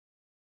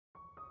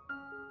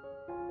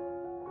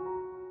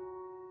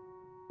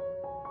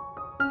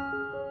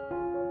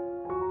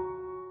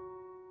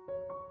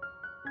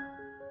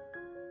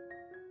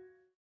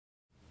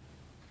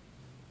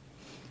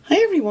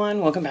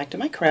everyone, welcome back to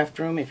my craft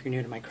room. If you're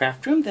new to my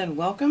craft room, then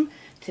welcome.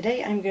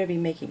 Today I'm going to be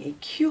making a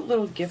cute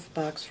little gift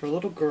box for a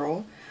little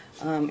girl.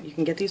 You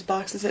can get these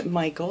boxes at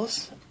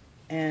Michael's,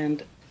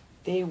 and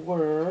they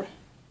were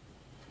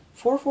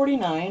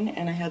 $4.49,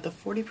 and I had the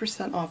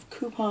 40% off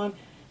coupon,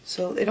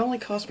 so it only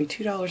cost me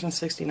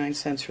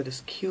 $2.69 for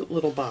this cute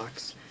little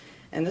box.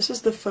 And this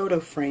is the photo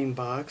frame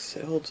box.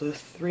 It holds a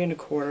 3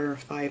 1/4 or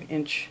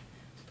 5-inch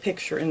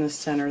picture in the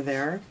center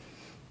there.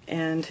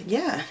 And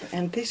yeah,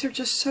 and these are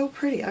just so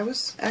pretty. I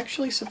was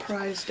actually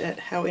surprised at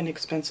how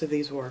inexpensive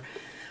these were.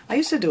 I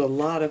used to do a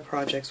lot of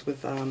projects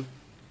with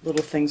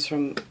little things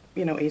from,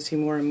 you know, AC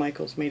Moore and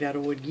Michael's made out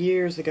of wood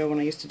years ago when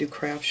I used to do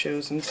craft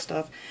shows and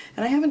stuff.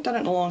 And I haven't done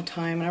it in a long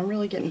time, and I'm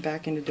really getting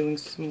back into doing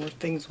some more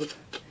things with,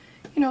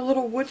 you know,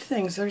 little wood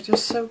things. They're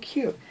just so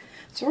cute.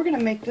 So we're going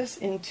to make this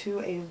into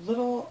a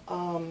little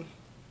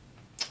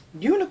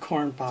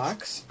unicorn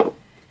box.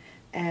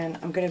 And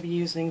I'm going to be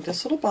using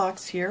this little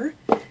box here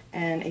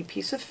and a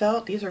piece of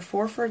felt. These are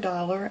 4 for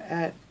 $1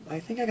 at,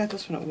 I think I got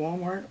this one at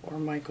Walmart or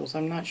Michael's,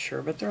 I'm not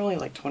sure, but they're only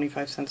like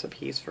 25 cents a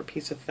piece for a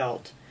piece of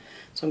felt.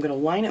 So I'm going to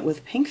line it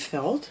with pink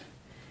felt,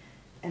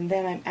 and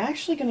then I'm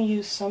actually going to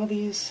use some of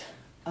these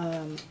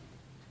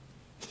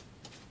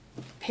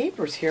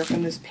papers here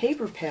from this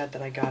paper pad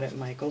that I got at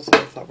Michael's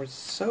that I thought were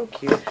so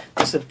cute.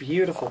 This is a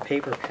beautiful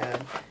paper pad.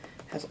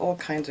 It has all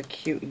kinds of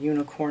cute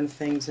unicorn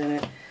things in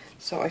it.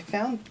 So I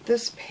found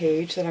this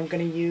page that I'm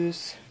going to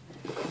use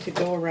to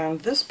go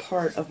around this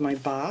part of my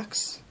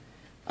box.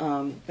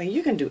 But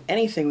you can do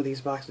anything with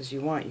these boxes you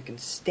want. You can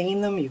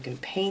stain them, you can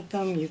paint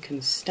them, you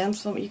can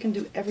stencil them, you can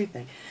do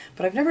everything.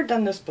 But I've never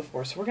done this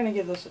before, so we're going to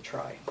give this a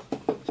try.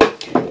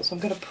 So I'm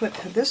going to put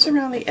this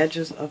around the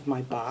edges of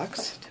my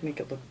box to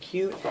make it look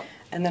cute.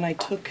 And then I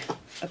took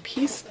a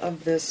piece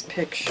of this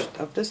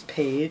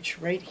page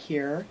right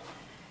here,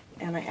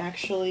 and I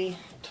actually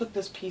took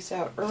this piece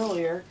out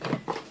earlier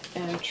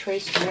and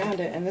traced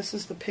around it, and this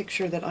is the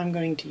picture that I'm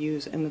going to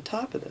use in the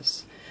top of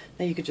this.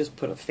 Now you could just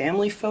put a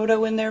family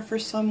photo in there for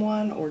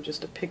someone, or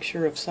just a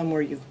picture of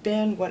somewhere you've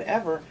been,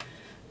 whatever.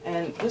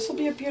 And this will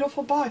be a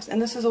beautiful box,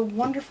 and this is a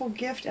wonderful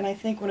gift, and I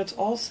think when it's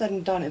all said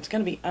and done, it's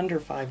going to be under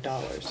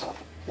 $5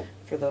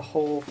 for the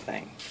whole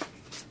thing.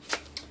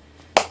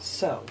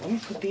 So, let me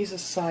put these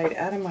aside,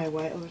 out of my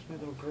way. Oh, there's my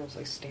little girls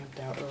I stamped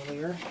out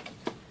earlier.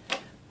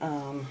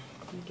 Let me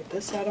get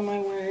this out of my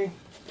way.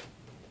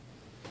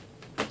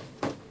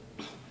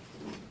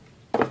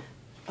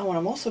 Oh, and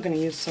I'm also going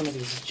to use some of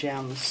these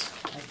gems,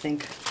 I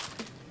think,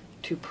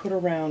 to put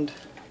around,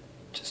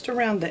 just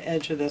around the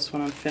edge of this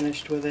when I'm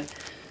finished with it,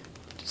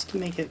 just to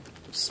make it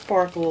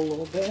sparkle a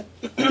little bit.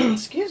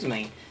 Excuse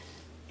me.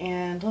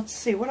 And let's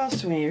see, what else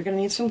do we need? You're going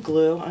to need some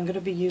glue. I'm going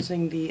to be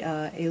using the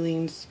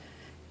Aleene's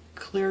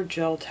Clear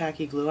Gel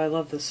Tacky Glue. I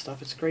love this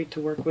stuff. It's great to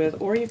work with.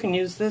 Or you can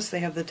use this. They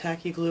have the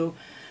tacky glue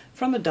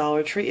from the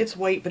Dollar Tree. It's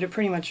white, but it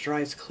pretty much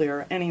dries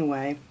clear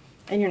anyway.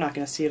 And you're not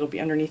going to see it. It'll be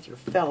underneath your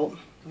felt.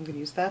 I'm going to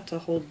use that to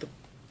hold the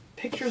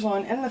pictures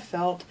on and the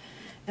felt.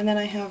 And then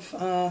I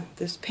have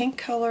this pink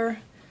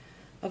color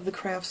of the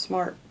Craft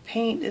Smart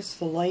paint. It's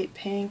the light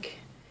pink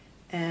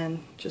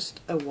and just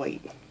a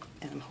white.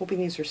 And I'm hoping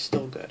these are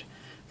still good.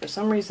 For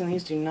some reason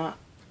these do not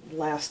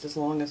last as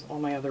long as all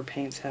my other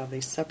paints have. They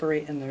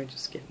separate and they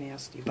just get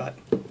nasty, but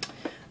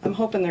I'm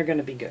hoping they're going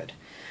to be good.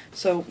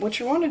 So what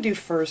you want to do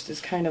first is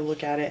kind of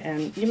look at it,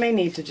 and you may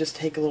need to just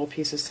take a little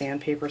piece of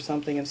sandpaper or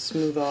something and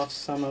smooth off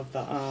some of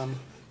the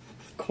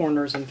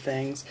corners and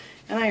things,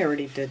 and I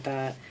already did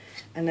that.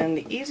 And then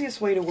the easiest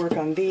way to work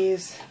on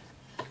these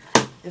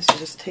is to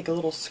just take a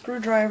little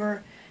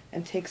screwdriver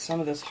and take some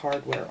of this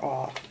hardware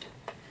off.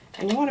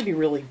 And you want to be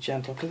really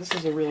gentle because this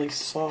is a really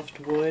soft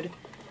wood,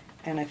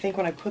 and I think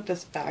when I put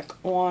this back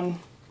on,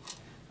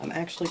 I'm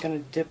actually going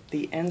to dip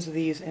the ends of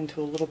these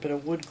into a little bit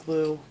of wood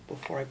glue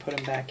before I put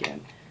them back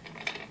in.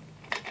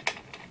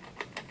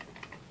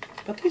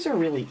 But these are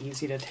really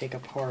easy to take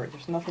apart.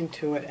 There's nothing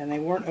to it, and they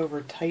weren't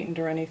over tightened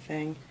or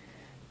anything.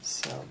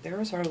 So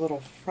there's our little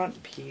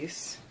front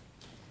piece.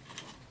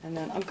 And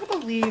then I'm going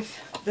to leave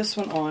this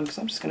one on because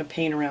I'm just going to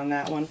paint around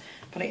that one.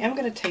 But I am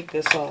going to take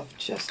this off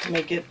just to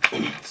make it,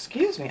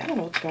 excuse me, I don't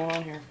know what's going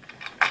on here.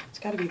 It's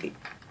got to be the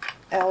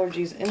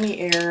allergies in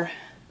the air.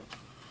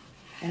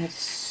 And it's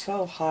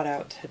so hot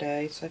out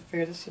today, so I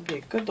figured this would be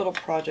a good little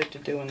project to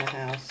do in the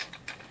house.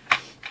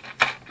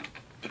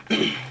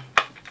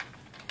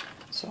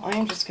 So I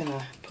am just going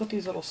to put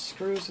these little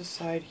screws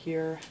aside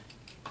here,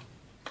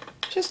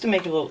 just to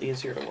make it a little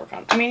easier to work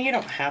on. I mean, you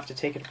don't have to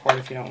take it apart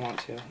if you don't want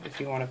to.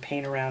 If you want to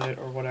paint around it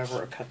or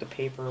whatever, or cut the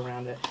paper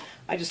around it.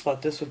 I just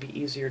thought this would be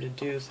easier to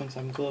do since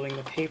I'm gluing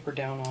the paper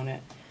down on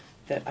it,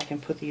 that I can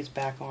put these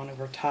back on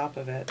over top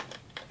of it.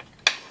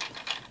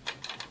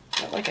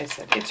 But like I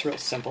said, it's real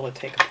simple to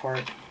take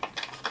apart.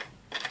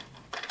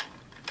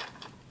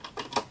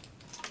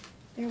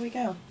 There we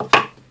go.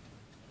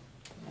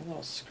 My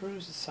little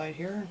screws aside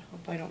here.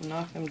 Hope I don't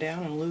knock them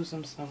down and lose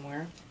them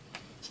somewhere.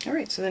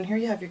 Alright, so then here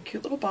you have your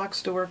cute little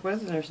box to work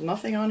with, and there's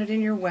nothing on it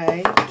in your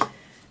way.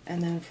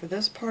 And then for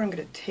this part I'm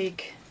going to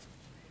take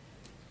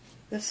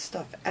this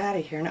stuff out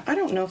of here. Now, I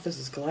don't know if this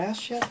is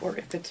glass yet or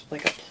if it's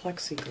like a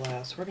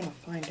plexiglass. We're going to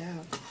find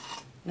out.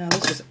 No,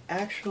 this is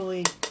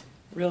actually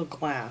real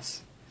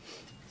glass.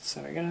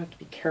 So you're going to have to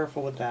be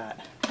careful with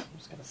that. I'm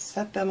just going to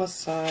set them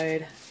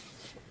aside.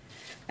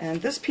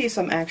 And this piece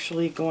I'm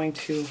actually going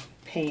to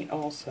paint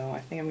also. I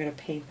think I'm going to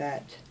paint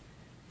that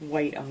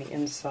white on the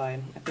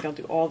inside. I think I'll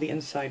do all the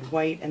inside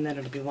white and then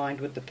it'll be lined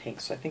with the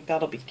pink. So I think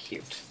that'll be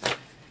cute.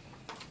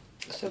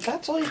 So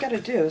that's all you got to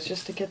do is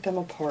just to get them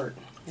apart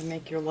and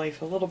make your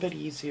life a little bit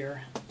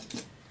easier.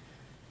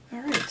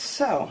 Alright,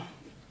 so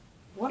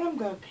what I'm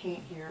going to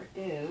paint here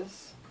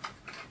is,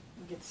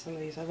 let me get some of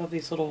these. I love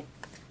these little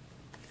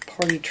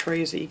party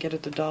trays that you get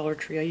at the Dollar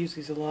Tree. I use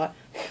these a lot.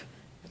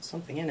 Got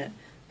something in it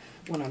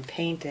when I'm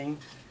painting.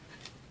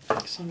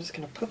 So I'm just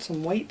going to put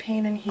some white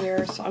paint in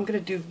here. So I'm going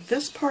to do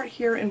this part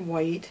here in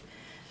white.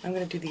 I'm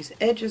going to do these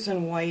edges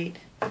in white.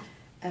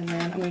 And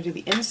then I'm going to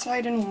do the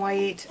inside in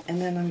white.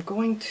 And then I'm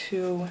going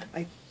to,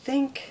 I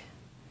think,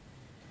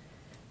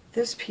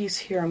 this piece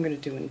here I'm going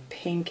to do in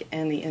pink.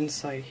 And the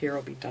inside here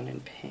will be done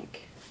in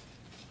pink.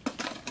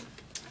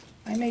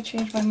 I may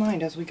change my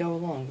mind as we go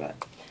along, but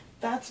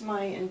that's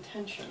my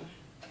intention.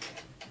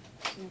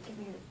 So I'm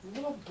giving it a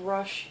little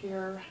brush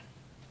here.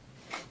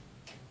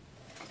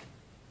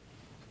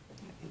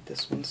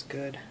 This one's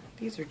good.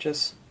 These are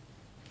just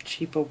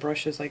cheapo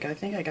brushes. Like I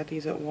think I got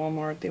these at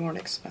Walmart. They weren't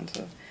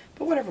expensive.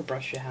 But whatever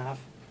brush you have.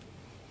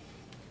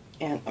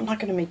 And I'm not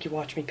going to make you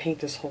watch me paint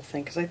this whole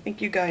thing because I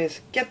think you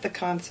guys get the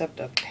concept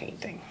of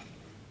painting.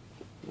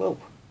 Whoa.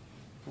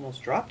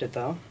 Almost dropped it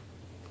though.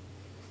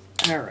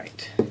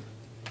 Alright.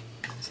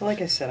 So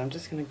like I said, I'm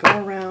just going to go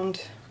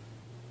around.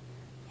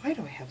 Why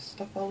do I have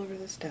stuff all over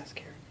this desk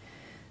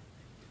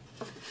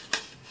here?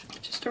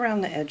 Just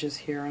around the edges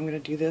here, I'm going to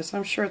do this.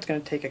 I'm sure it's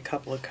going to take a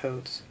couple of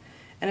coats.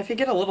 And if you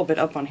get a little bit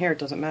up on here, it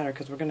doesn't matter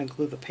because we're going to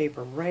glue the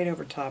paper right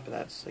over top of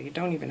that. So you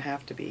don't even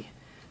have to be,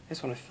 I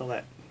just want to fill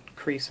that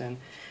crease in.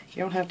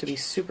 You don't have to be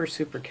super,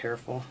 super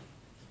careful.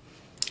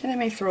 And I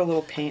may throw a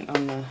little paint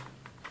on the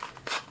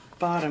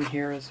bottom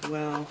here as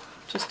well,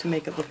 just to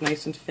make it look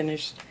nice and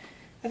finished.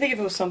 I think if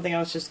it was something I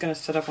was just going to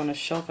set up on a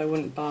shelf, I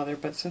wouldn't bother.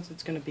 But since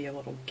it's going to be a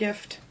little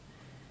gift,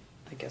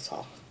 I guess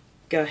I'll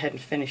go ahead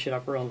and finish it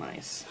up real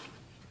nice.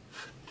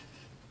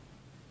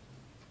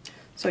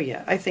 So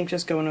yeah, I think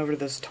just going over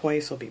this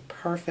twice will be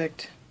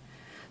perfect.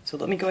 So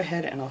let me go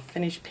ahead and I'll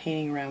finish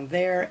painting around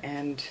there,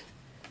 and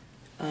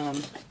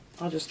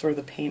I'll just throw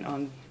the paint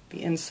on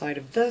the inside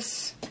of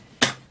this,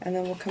 and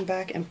then we'll come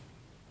back and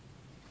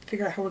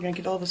figure out how we're going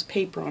to get all this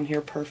paper on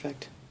here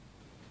perfect.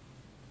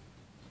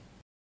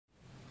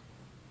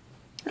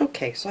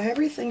 Okay, so I have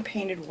everything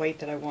painted white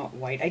that I want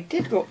white. I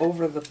did go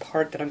over the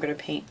part that I'm going to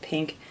paint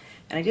pink,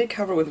 and I did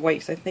cover it with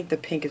white because I think the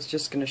pink is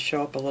just going to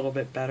show up a little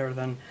bit better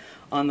than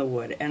on the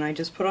wood. And I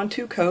just put on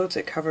 2 coats.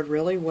 It covered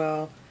really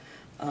well.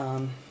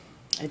 I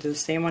did the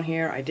same one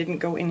here. I didn't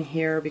go in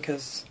here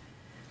because,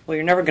 well,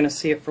 you're never going to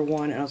see it for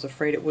one, and I was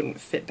afraid it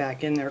wouldn't fit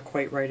back in there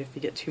quite right if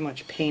you get too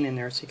much paint in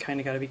there, so you kind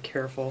of got to be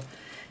careful.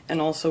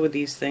 And also with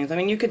these things, I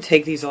mean, you could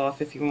take these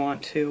off if you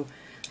want to,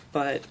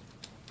 but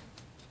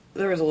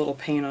there is a little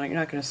paint on it. You're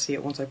not going to see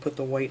it once I put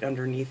the white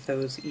underneath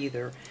those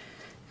either.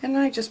 And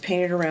I just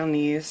painted around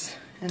these.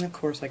 And of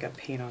course I got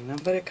paint on them,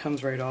 but it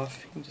comes right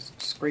off. You can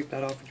just scrape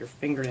that off with your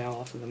fingernail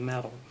off of the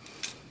metal.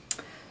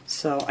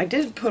 So I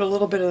did put a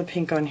little bit of the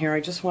pink on here.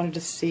 I just wanted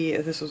to see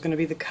if this was going to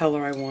be the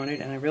color I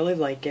wanted, and I really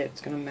like it.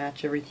 It's going to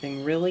match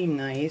everything really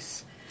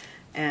nice.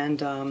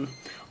 And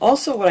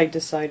also what I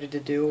decided to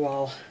do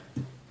while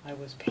I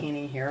was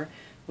painting here,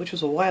 which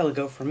was a while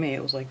ago for me,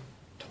 it was like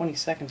 20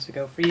 seconds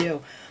ago for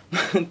you.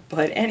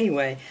 But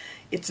anyway,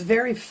 it's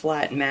very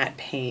flat matte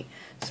paint,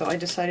 so I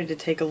decided to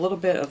take a little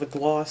bit of the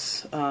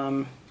gloss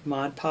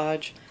Mod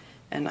Podge,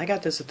 and I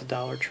got this at the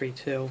Dollar Tree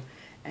too,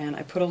 and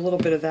I put a little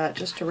bit of that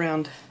just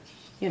around,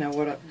 you know,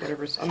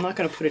 whatever. I'm not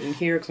going to put it in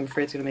here because I'm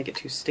afraid it's going to make it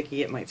too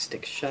sticky. It might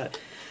stick shut.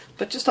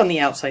 But just on the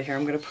outside here,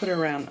 I'm going to put it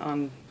around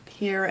on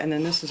here, and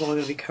then this is all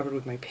going to be covered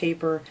with my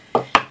paper.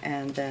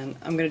 And then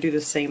I'm going to do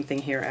the same thing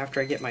here after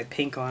I get my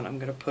pink on. I'm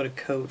going to put a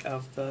coat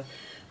of the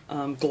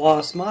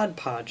gloss Mod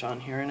Podge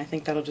on here, and I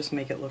think that'll just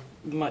make it look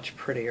much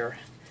prettier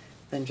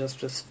than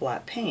just this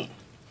flat paint.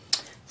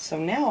 So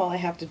now all I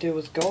have to do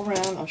is go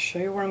around. I'll show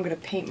you where I'm going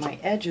to paint my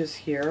edges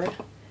here.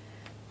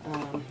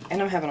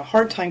 And I'm having a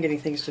hard time getting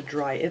things to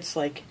dry. It's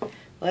like,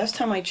 last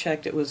time I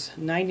checked it was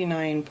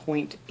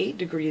 99.8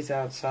 degrees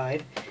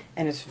outside,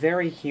 and it's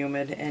very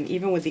humid, and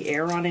even with the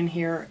air on in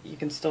here you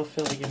can still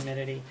feel the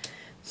humidity.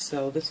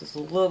 So this is a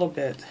little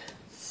bit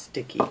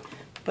sticky,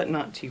 but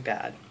not too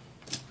bad.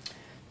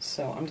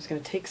 So I'm just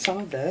going to take some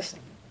of this.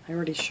 I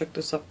already shook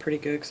this up pretty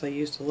good because I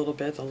used a little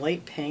bit of the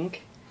light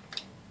pink.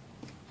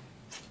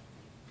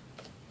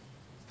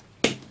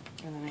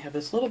 And then I have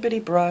this little bitty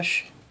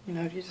brush. You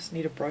know, you just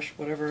need a brush,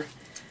 whatever,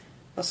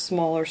 a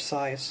smaller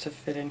size to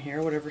fit in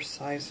here, whatever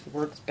size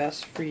works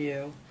best for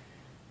you.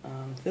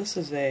 This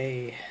is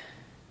a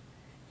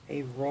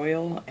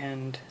Royal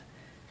and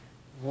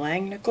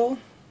Langnickel.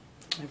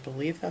 I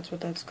believe that's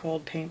what that's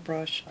called,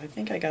 paintbrush. I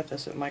think I got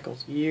this at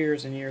Michael's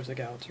years and years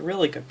ago. It's a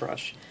really good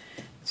brush.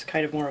 It's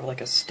kind of more of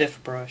like a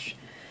stiff brush.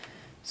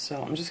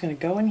 So I'm just going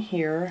to go in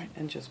here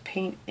and just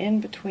paint in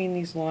between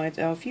these lines.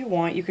 Now if you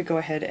want, you could go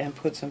ahead and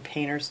put some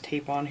painter's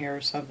tape on here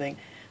or something,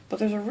 but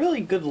there's a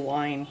really good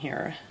line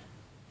here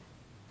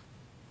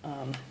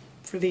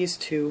for these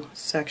two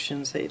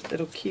sections.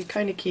 It'll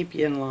kind of keep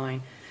you in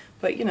line.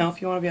 But you know,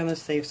 if you want to be on the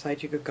safe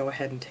side, you could go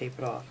ahead and tape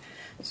it off.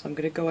 So I'm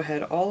going to go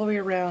ahead all the way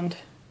around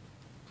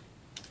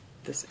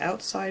this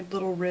outside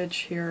little ridge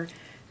here,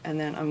 and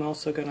then I'm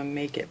also going to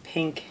make it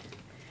pink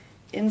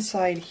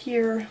inside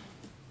here.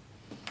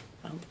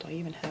 Do I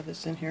even have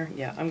this in here?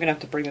 Yeah, I'm going to have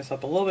to bring this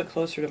up a little bit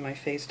closer to my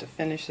face to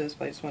finish this,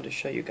 but I just wanted to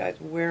show you guys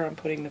where I'm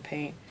putting the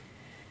paint.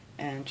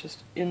 And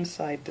just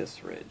inside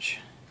this ridge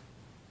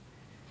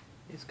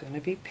is going to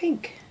be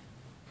pink.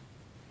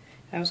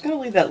 I was going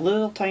to leave that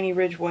little tiny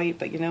ridge white,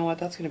 but you know what?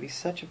 That's going to be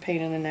such a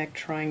pain in the neck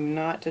trying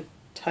not to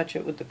touch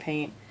it with the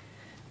paint,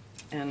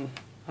 and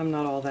I'm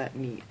not all that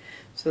neat.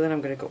 So then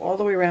I'm going to go all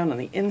the way around on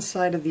the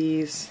inside of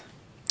these,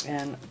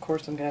 and of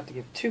course I'm going to have to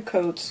give 2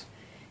 coats,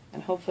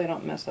 and hopefully I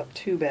don't mess up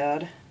too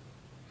bad.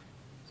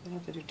 So I don't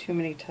have to do too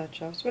many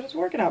touch-ups, but it's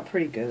working out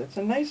pretty good. It's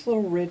a nice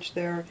little ridge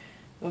there.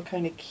 It'll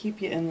kind of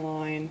keep you in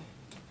line.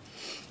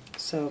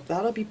 So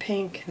that'll be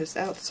pink. This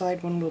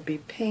outside one will be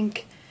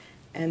pink.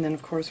 And then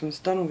of course when it's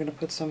done, I'm going to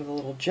put some of the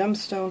little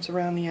gemstones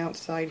around the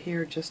outside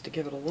here just to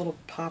give it a little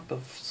pop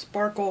of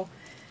sparkle.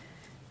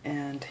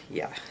 And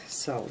yeah,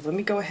 so let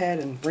me go ahead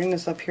and bring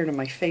this up here to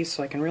my face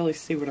so I can really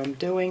see what I'm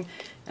doing.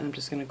 And I'm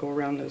just going to go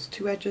around those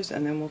 2 edges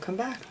and then we'll come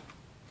back.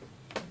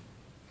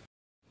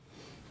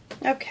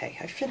 Okay,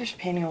 I finished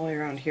painting all the way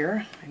around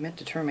here. I meant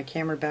to turn my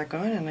camera back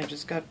on and I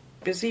just got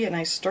busy and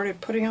I started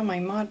putting on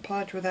my Mod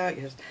Podge without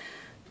you,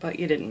 but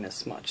you didn't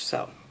miss much.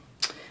 So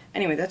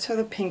anyway, that's how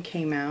the pink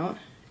came out.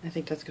 I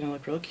think that's going to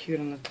look real cute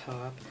on the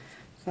top.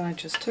 So I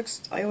just took,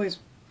 I always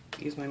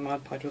use my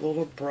Mod Podge with a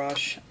little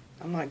brush.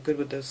 I'm not good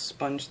with those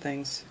sponge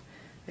things.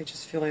 I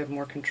just feel I have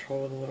more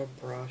control with a little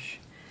brush.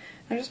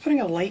 I'm just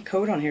putting a light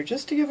coat on here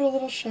just to give it a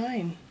little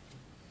shine.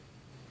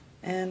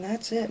 And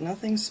that's it,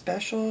 nothing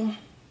special.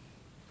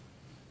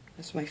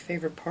 That's my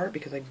favorite part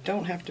because I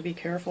don't have to be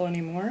careful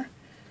anymore.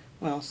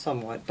 Well,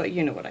 somewhat, but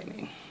you know what I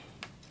mean.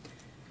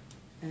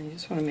 And you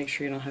just want to make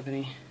sure you don't have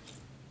any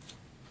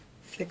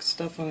thick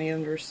stuff on the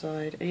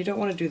underside. And you don't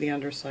want to do the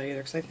underside either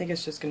because I think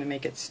it's just going to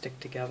make it stick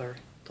together,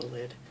 the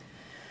lid.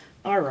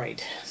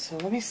 Alright, so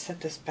let me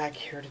set this back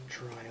here to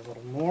dry a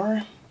little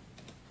more.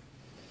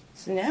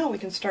 So now we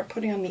can start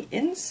putting on the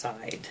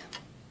inside.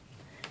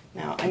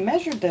 Now I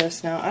measured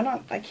this.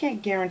 Now I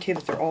can't guarantee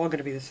that they're all going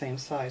to be the same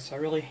size, so I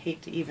really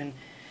hate to even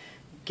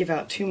give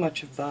out too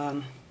much of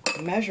the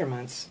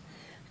measurements.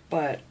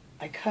 But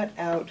I cut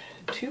out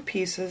 2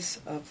 pieces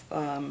of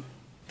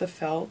the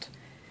felt.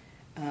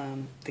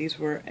 These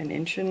were 1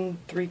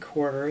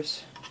 3/4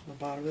 inches, the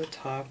bottom of the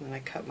top, and then I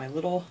cut my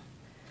little,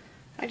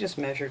 I just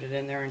measured it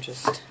in there and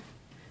just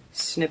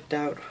snipped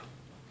out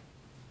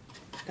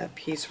that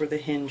piece where the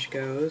hinge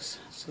goes.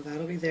 So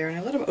that'll be there, and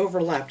I let them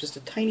overlap just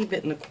a tiny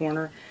bit in the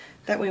corner.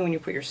 That way when you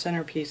put your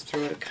centerpiece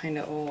through it, it kind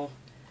of all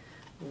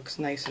looks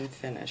nice and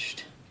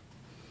finished.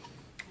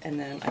 And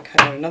then I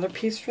cut out another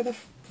piece for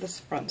this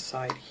front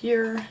side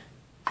here,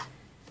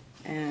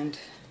 and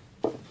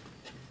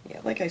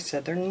yeah, like I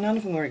said, none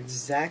of them are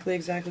exactly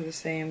the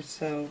same,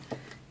 so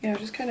you know,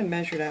 just kind of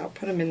measured out,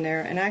 put them in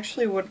there. And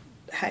actually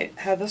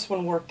how this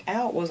one worked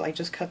out was I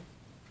just cut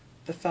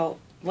the felt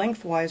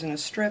lengthwise in a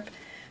strip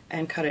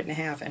and cut it in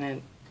half,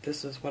 and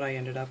this is what I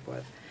ended up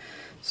with.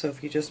 So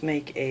if you just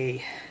make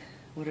a,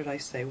 what did I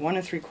say, 1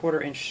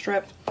 3/4 inch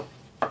strip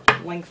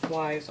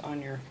lengthwise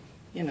on your,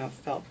 you know,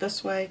 felt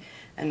this way.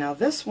 And now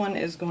this one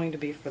is going to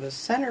be for the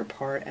center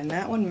part, and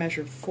that one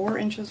measured 4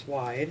 inches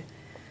wide.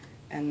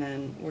 And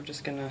then we're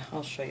just gonna,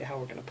 I'll show you how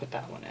we're gonna put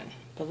that one in.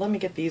 But let me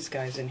get these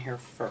guys in here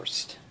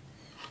first.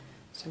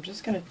 So I'm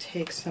just gonna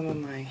take some of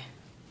my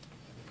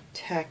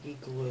tacky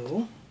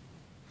glue.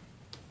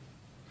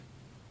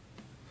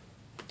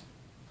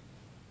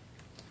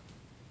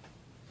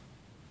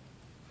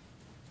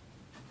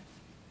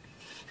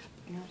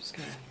 And I'm just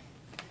gonna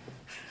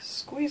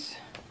squeeze,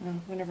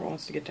 whenever it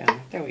wants to get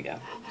down. There we go.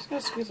 I'm just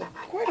gonna squeeze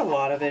quite a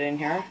lot of it in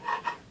here.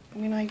 I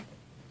mean, I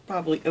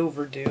probably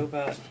overdo,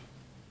 but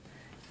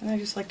and I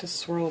just like to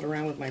swirl it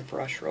around with my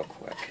brush real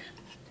quick.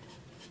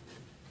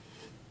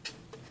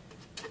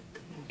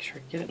 Make sure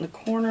you get it in the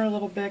corner a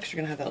little bit, because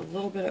you're going to have that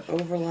little bit of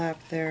overlap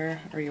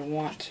there, or you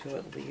want to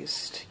at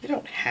least. You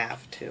don't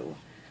have to.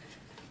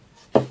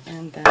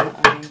 And then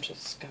I'm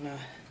just going to,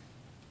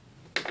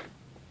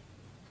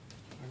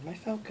 where'd my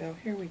felt go?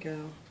 Here we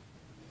go.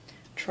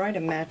 Try to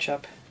match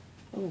up.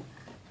 Ooh,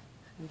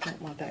 I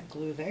don't want that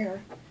glue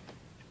there.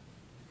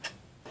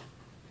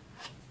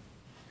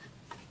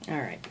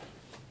 Alright.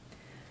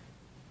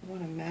 I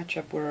want to match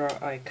up where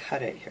I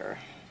cut it here.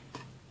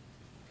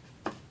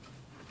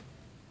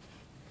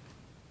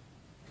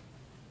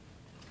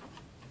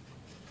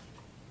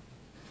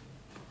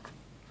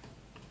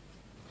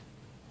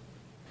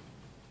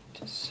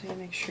 Just so you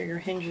make sure your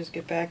hinges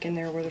get back in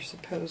there where they're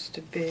supposed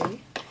to be.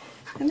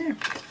 And there.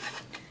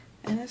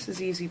 And this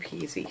is easy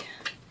peasy.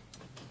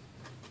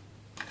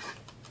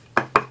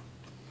 A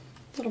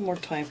little more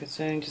time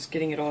consuming just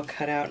getting it all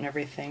cut out and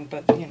everything,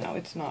 but you know,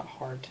 it's not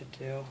hard to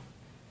do.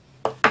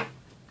 I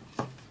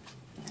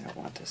don't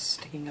want this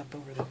sticking up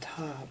over the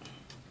top.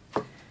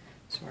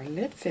 So our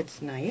lid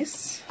fits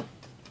nice.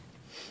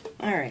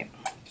 Alright,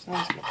 so I'm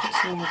just going to put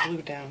some more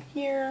glue down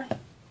here.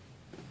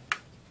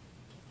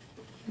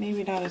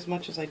 Maybe not as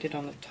much as I did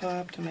on the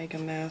top to make a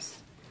mess.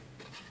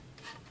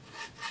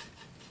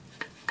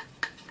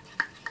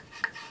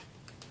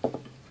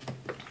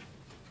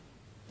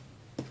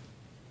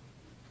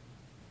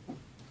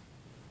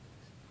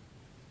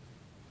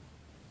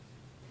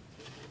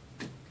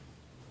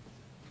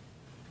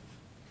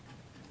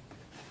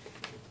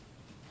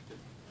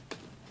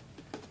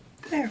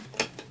 There.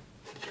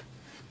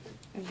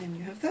 And then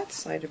you have that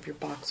side of your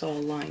box all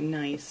aligned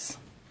nice.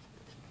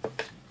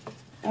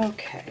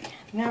 Okay,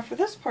 now for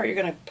this part you're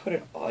going to put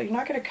it all, you're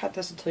not going to cut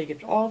this until you get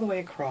it all the way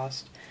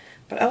across,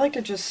 but I like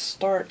to just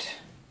start,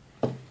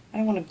 I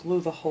don't want to glue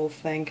the whole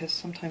thing because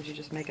sometimes you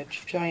just make a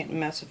giant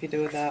mess if you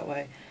do it that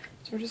way.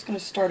 So we're just going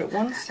to start at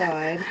one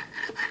side.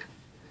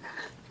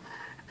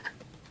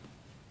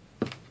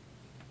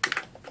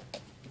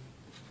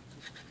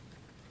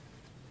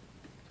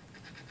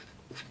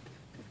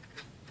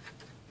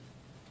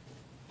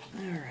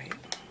 Alright,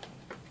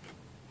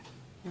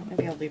 well,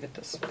 maybe I'll leave it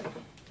this way.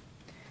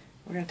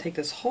 We're going to take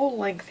this whole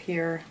length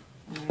here.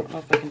 I don't know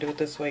if I can do it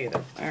this way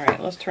either.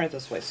 Alright, let's turn it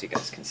this way so you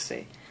guys can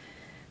see.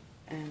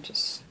 And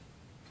just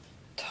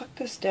tuck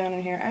this down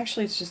in here.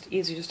 Actually, it's just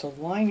easy just to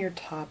line your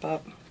top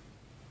up.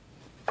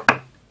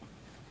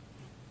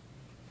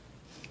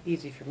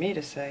 Easy for me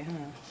to say,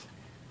 huh?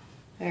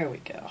 There we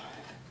go.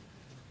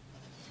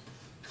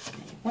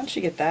 Once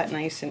you get that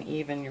nice and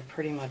even, you're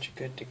pretty much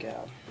good to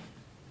go.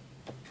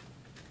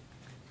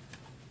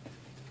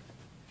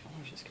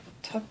 I'm just going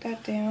to tuck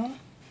that down.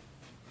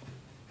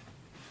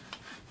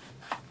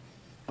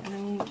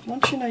 And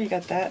once you know you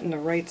got that in the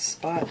right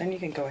spot, then you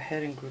can go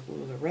ahead and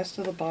glue the rest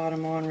of the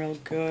bottom on real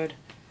good.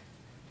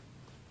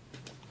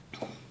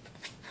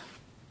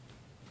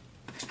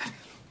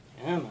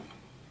 Come on.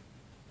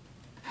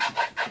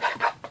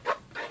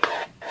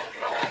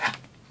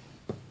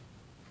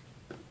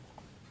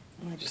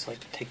 I just like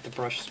to take the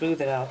brush,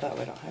 smooth it out, that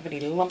way I don't have any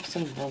lumps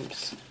and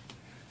bumps.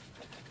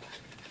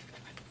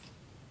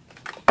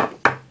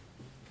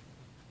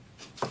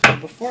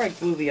 Before I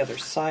glue the other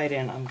side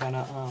in, I'm going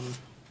to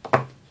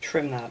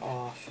trim that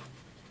off.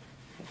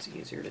 It's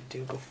easier to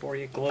do before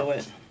you glue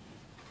it.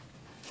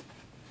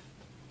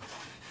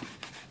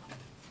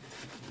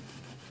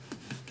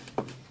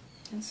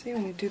 And see,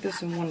 when you do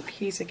this in one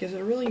piece, it gives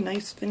it a really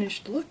nice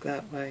finished look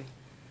that way.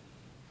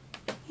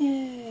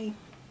 Yay!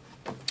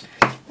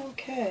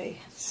 Okay,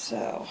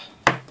 so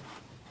I'll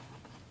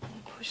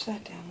push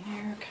that down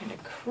there, kind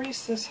of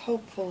crease this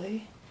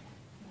hopefully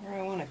where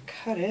I want to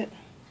cut it.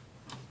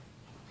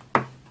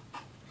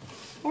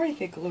 Or you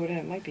could glue it in.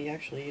 It might be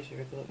actually easier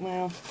to glue it.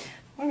 Well,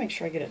 I want to make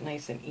sure I get it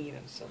nice and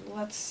even. So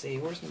let's see.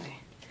 Where's my...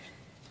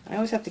 I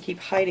always have to keep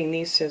hiding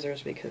these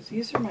scissors because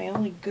these are my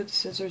only good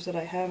scissors that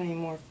I have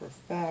anymore for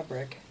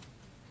fabric.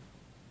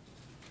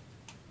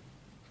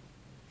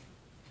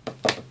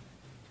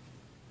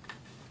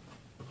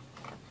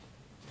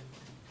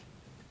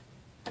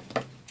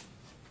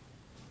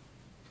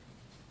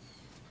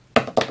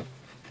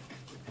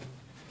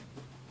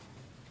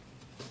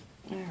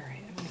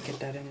 Alright, I'm going to get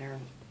that in there.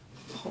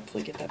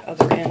 Hopefully get that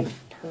other end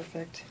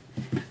perfect.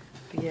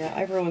 But yeah,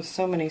 I've ruined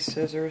so many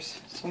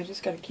scissors, so I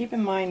just got to keep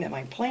in mind that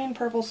my plain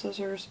purple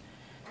scissors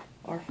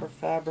are for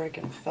fabric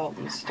and felt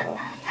and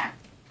stuff.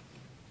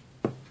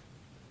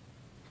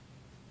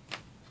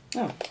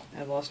 Oh,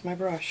 I lost my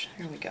brush.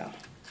 Here we go.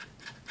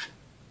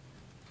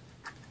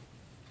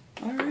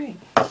 Alright.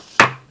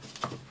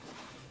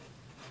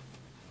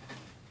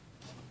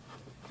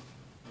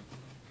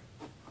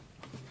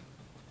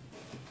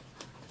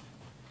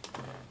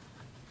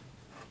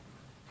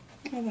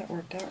 Well, that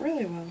worked out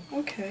really well.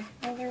 Okay,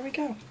 well there we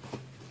go.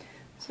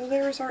 So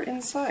there's our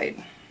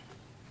inside.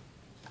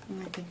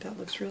 And I think that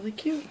looks really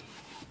cute.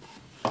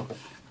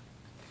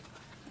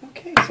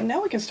 Okay, so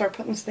now we can start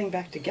putting this thing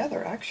back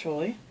together,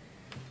 actually.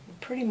 We're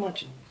pretty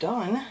much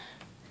done.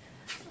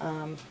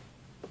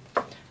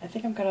 I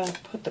think I'm going to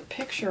put the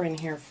picture in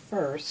here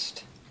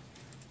first.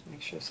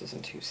 Make sure this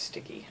isn't too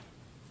sticky.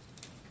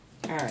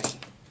 Alright,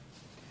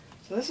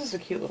 so this is a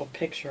cute little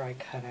picture I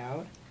cut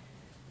out.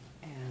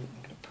 And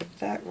I'm going to put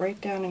that right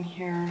down in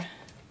here.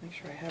 Make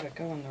sure I have it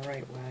going the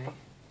right way.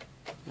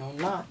 No, I'm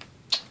not.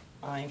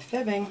 I'm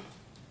fibbing.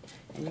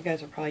 And you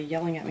guys are probably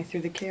yelling at me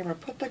through the camera,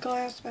 put the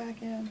glass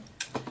back in.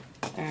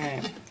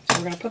 Alright, so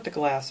we're going to put the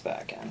glass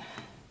back in.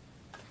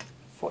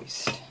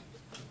 Foist.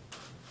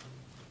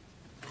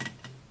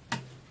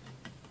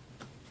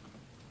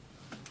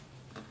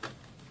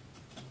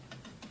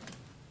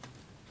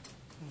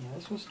 Yeah,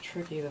 this was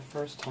tricky the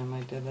first time I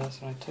did this,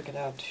 when I took it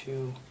out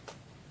to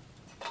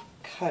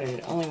cut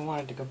it. I only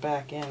wanted to go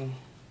back in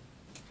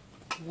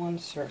one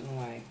certain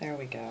way. There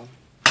we go.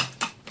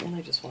 And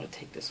I just want to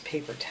take this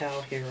paper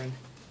towel here and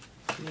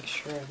make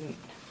sure I didn't...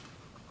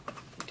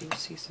 Do you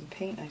see some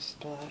paint I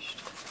splashed?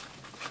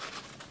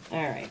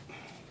 Alright.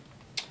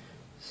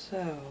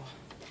 So,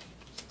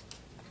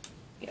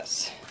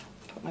 yes.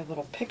 Put my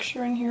little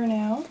picture in here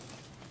now.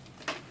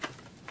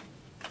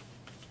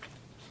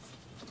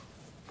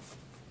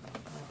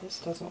 This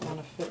doesn't want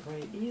to fit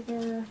right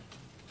either.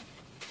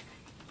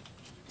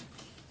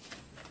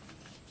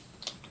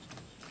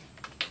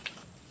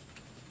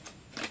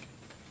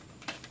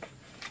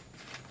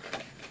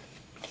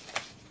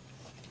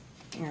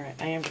 Alright,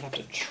 I am going to have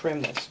to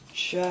trim this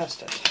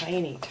just a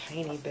tiny,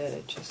 tiny bit.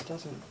 It just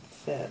doesn't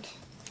fit.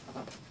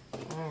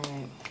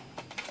 Alright.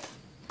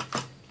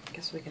 I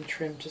guess we can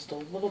trim just a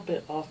little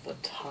bit off the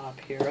top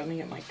here. Let me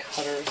get my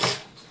cutters.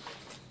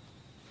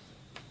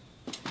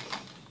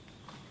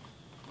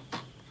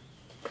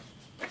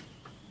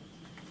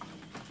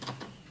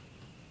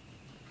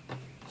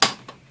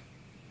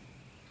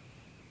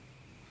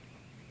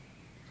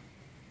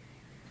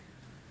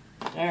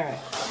 Alright.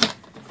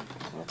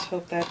 Let's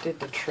hope that did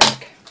the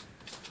trick.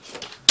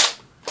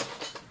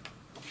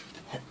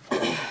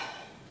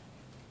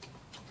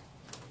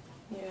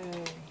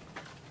 Yay.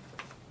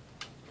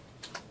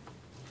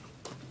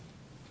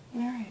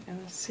 Alright,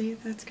 and see,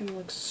 that's going to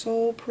look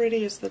so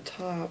pretty as the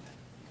top.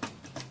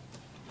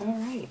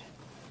 Alright.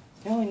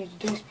 Now all we need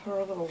to do is put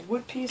our little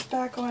wood piece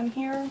back on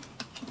here.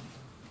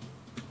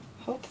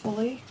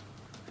 Hopefully.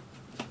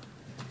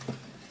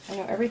 I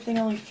know everything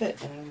only fit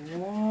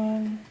in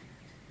one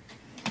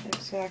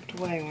exact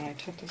way when I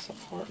took this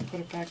apart and put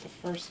it back the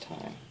first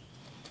time.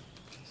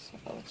 So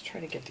let's try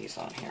to get these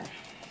on here.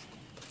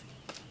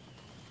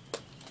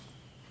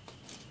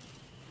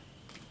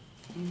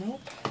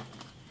 Nope.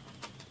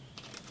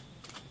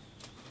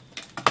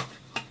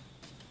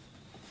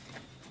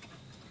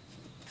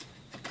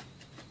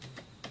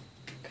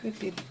 Could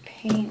be the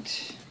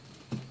paint.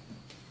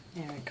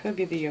 Yeah, it could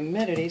be the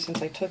humidity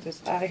since I took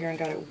this out of here and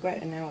got it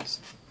wet and now it's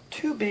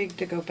too big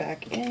to go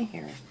back in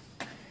here.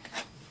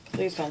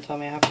 Please don't tell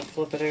me I have to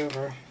flip it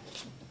over.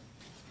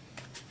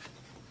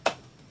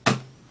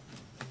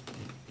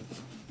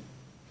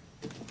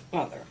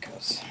 Oh, there it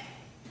goes.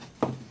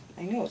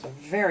 I knew it was a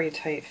very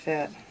tight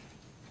fit.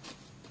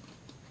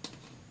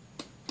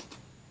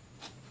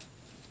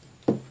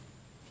 I'm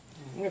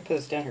going to put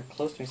this down here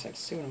close to me so I can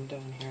see what I'm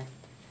doing here.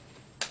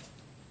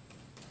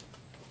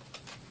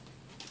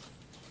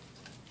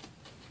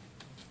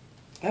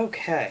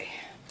 Okay.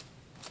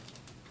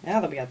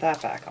 Now that we got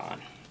that back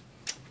on,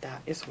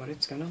 that is what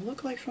it's going to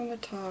look like from the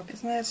top.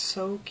 Isn't that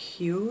so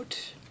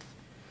cute?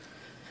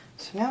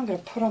 So now I'm going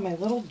to put on my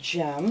little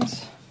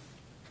gems.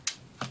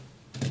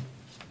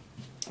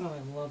 Oh,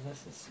 I love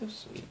this. It's so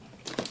sweet.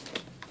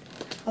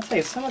 I'll tell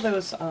you, some of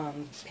those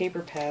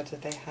paper pads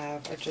that they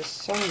have are just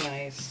so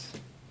nice.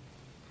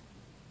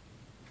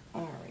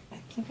 Alright, I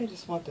think I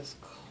just want this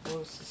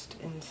closest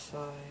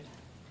inside.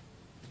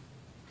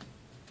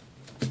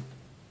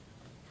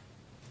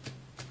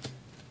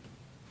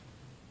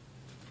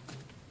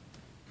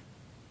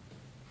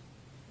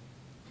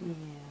 Yeah.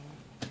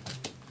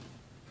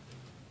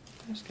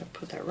 I'm just going to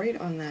put that right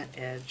on that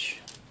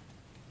edge.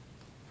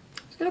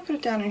 I was going to put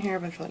it down in here,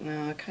 but I thought,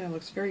 no, it kind of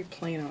looks very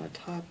plain on the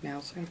top now,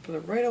 so I'm going to put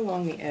it right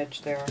along the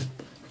edge there.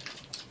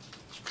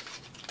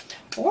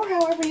 Or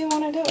however you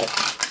want to do it.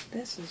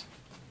 This is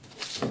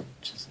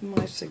just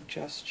my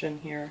suggestion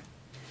here.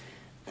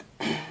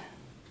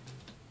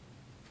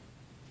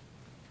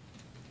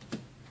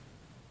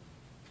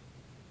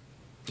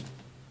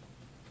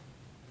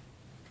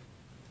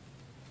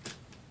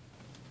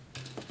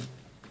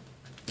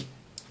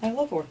 I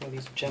love working with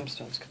these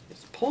gemstones because you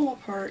just pull them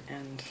apart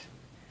and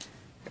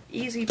they're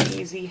easy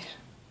peasy.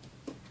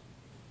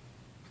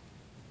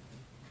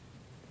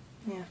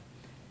 Yeah,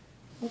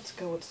 let's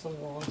go with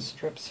some long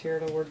strips here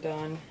till we're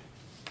done.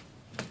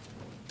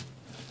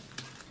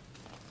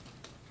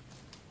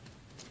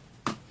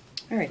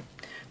 Alright,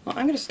 well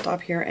I'm going to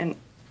stop here and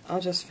I'll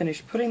just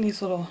finish putting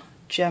these little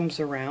gems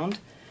around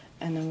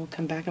and then we'll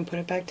come back and put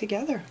it back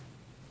together.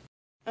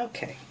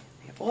 Okay,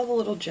 I have all the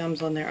little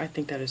gems on there. I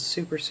think that is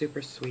super,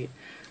 super sweet.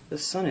 The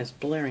sun is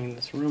blaring in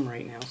this room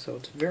right now, so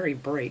it's very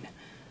bright.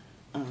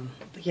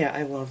 But yeah,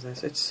 I love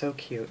this. It's so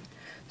cute.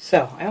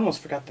 So, I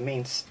almost forgot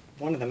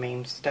one of the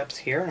main steps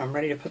here. I'm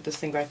ready to put this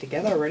thing back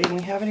together already, and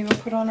we haven't even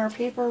put on our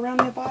paper around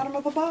the bottom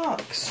of the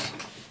box.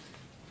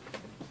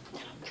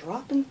 And I'm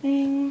dropping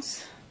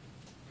things.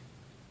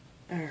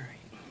 Alright.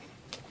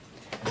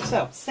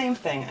 So, same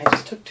thing. I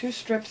just took 2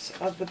 strips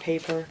of the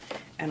paper,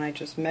 and I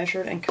just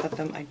measured and cut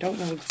them. I don't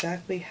know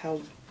exactly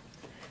how,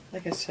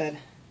 like I said,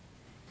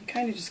 you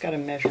kind of just got to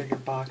measure your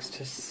box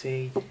to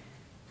see,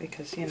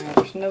 because, you know,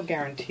 there's no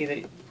guarantee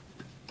that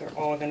they're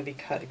all going to be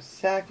cut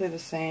exactly the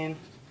same.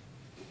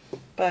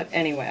 But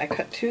anyway, I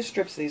cut 2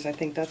 strips of these. I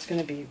think that's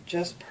going to be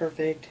just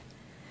perfect.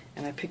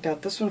 And I picked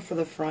out this one for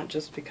the front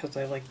just because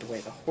I like the way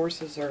the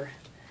horses are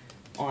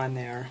on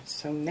there.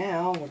 So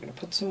now we're going to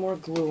put some more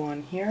glue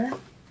on here.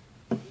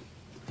 And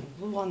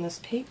glue on this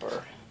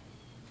paper.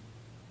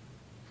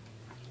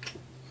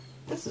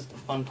 This is the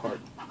fun part.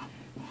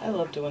 I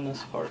love doing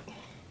this part.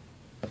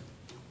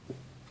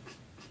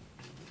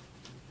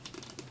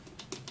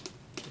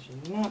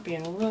 You're not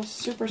being real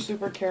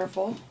super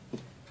careful,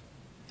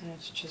 and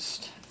it's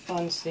just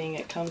fun seeing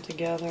it come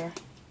together.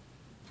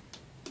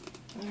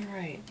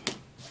 Alright.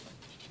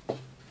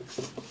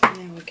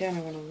 Now again,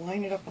 I'm going to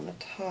line it up on the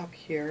top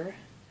here,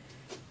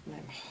 and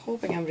I'm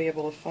hoping I'm going to be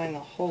able to find the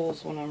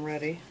holes when I'm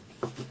ready.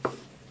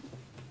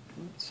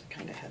 Oops, I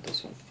kind of had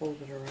this one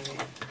folded already.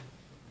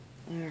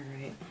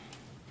 Alright.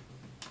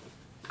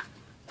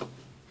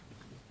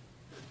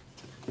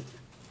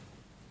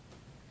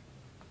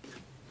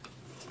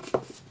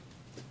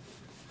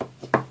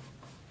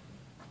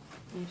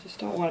 You just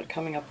don't want it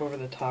coming up over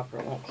the top or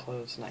it won't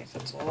close nice.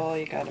 That's all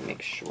you got to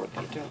make sure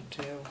that you don't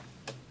do.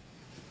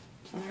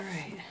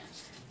 Alright.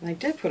 And I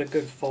did put a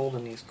good fold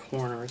in these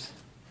corners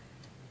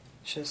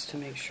just to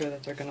make sure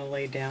that they're going to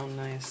lay down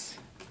nice.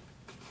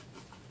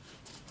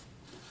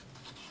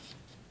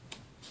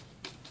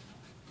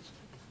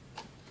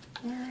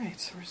 Alright,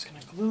 so we're just going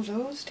to glue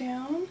those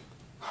down.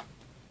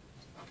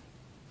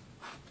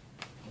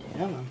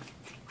 Yeah.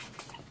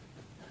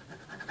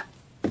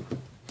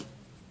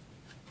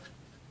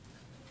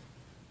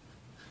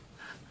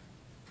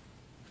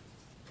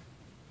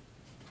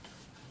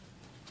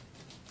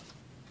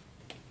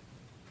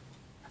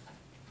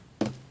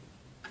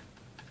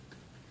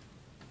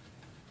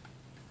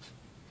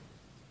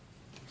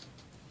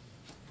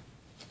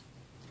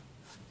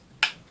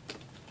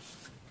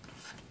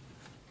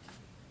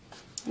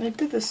 And I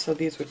did this so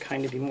these would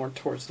kind of be more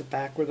towards the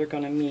back where they're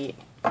going to meet.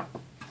 I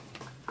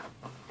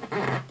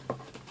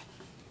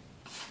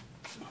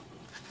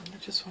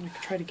just want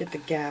to try to get the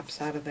gaps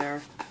out of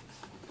there.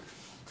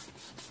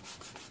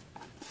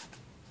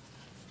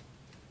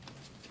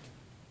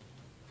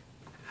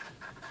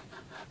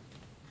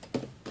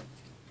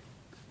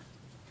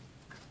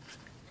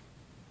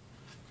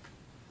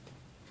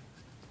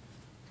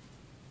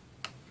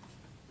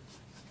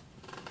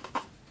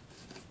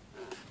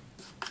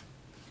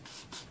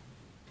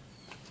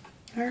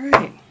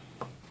 Alright.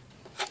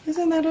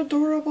 Isn't that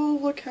adorable?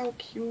 Look how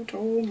cute.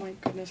 Oh my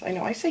goodness. I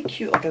know, I say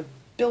cute like a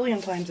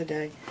billion times a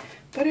day,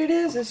 but it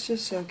is. It's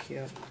just so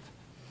cute.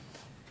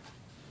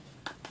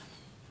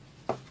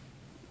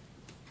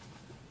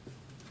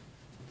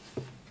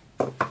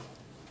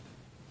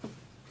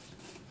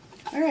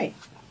 Alright.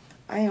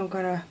 I am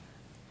going to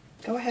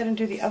go ahead and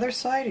do the other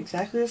side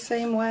exactly the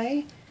same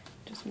way.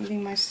 Just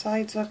moving my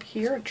sides up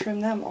here,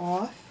 trim them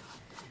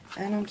off,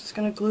 and I'm just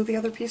going to glue the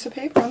other piece of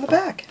paper on the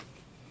back.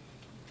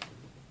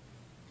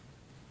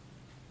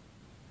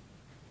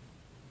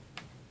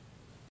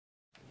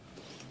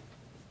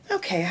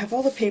 Okay, I have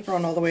all the paper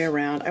on all the way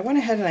around. I went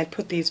ahead and I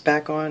put these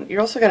back on.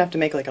 You're also going to have to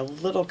make like a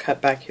little cut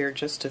back here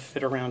just to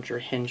fit around your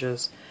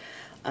hinges.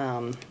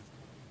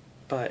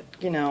 But,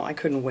 you know, I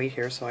couldn't wait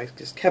here, so I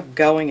just kept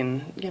going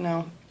and, you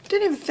know,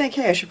 didn't even think,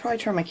 hey, I should probably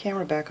turn my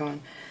camera back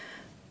on.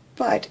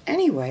 But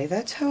anyway,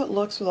 that's how it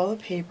looks with all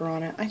the paper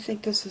on it. I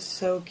think this is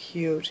so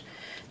cute.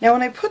 Now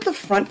when I put the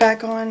front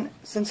back on,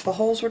 since the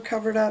holes were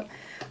covered up,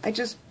 I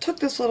just took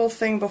this little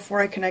thing before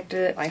I connected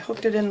it, I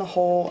hooked it in the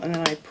hole, and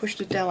then I pushed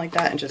it down like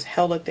that and just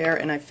held it there,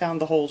 and I found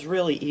the holes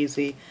really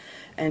easy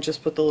and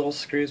just put the little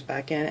screws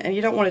back in. And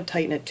you don't want to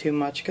tighten it too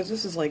much because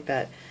this is like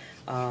that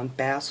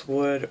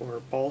basswood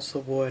or balsa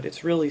wood.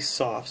 It's really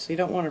soft, so you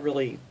don't want to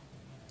really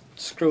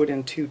screw it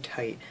in too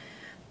tight,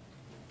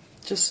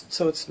 just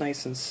so it's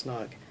nice and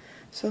snug.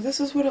 So this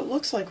is what it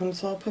looks like when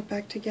it's all put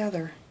back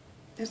together.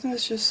 Isn't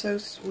this just so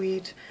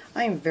sweet?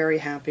 I am very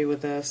happy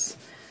with this.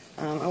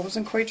 I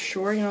wasn't quite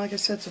sure, you know, like I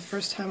said, it's the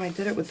first time I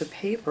did it with the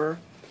paper.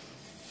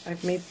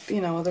 I've made, you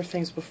know, other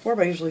things before,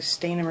 but I usually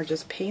stain them or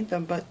just paint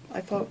them, but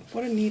I thought,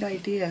 what a neat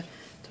idea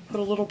to put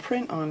a little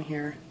print on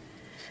here.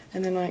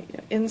 And then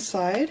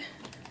inside,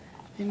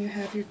 and you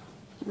have your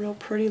real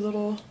pretty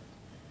little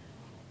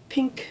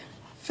pink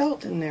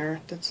felt in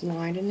there that's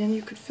lined, and then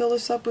you could fill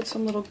this up with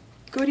some little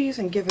goodies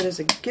and give it as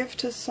a gift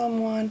to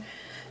someone,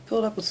 fill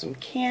it up with some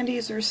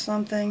candies or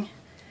something.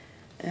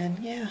 And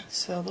yeah,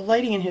 so the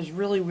lighting in here is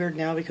really weird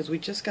now because we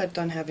just got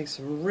done having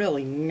some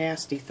really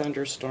nasty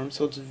thunderstorms,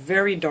 so it's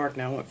very dark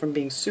now. It went from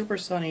being super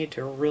sunny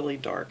to really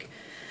dark.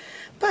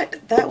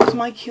 But that was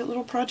my cute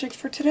little project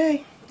for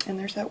today. And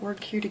there's that word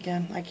cute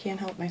again. I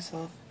can't help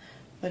myself,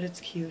 but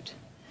it's cute.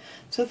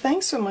 So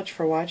thanks so much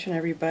for watching,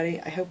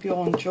 everybody. I hope you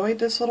all enjoyed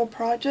this little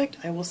project.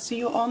 I will see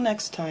you all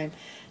next time.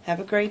 Have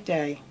a great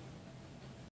day.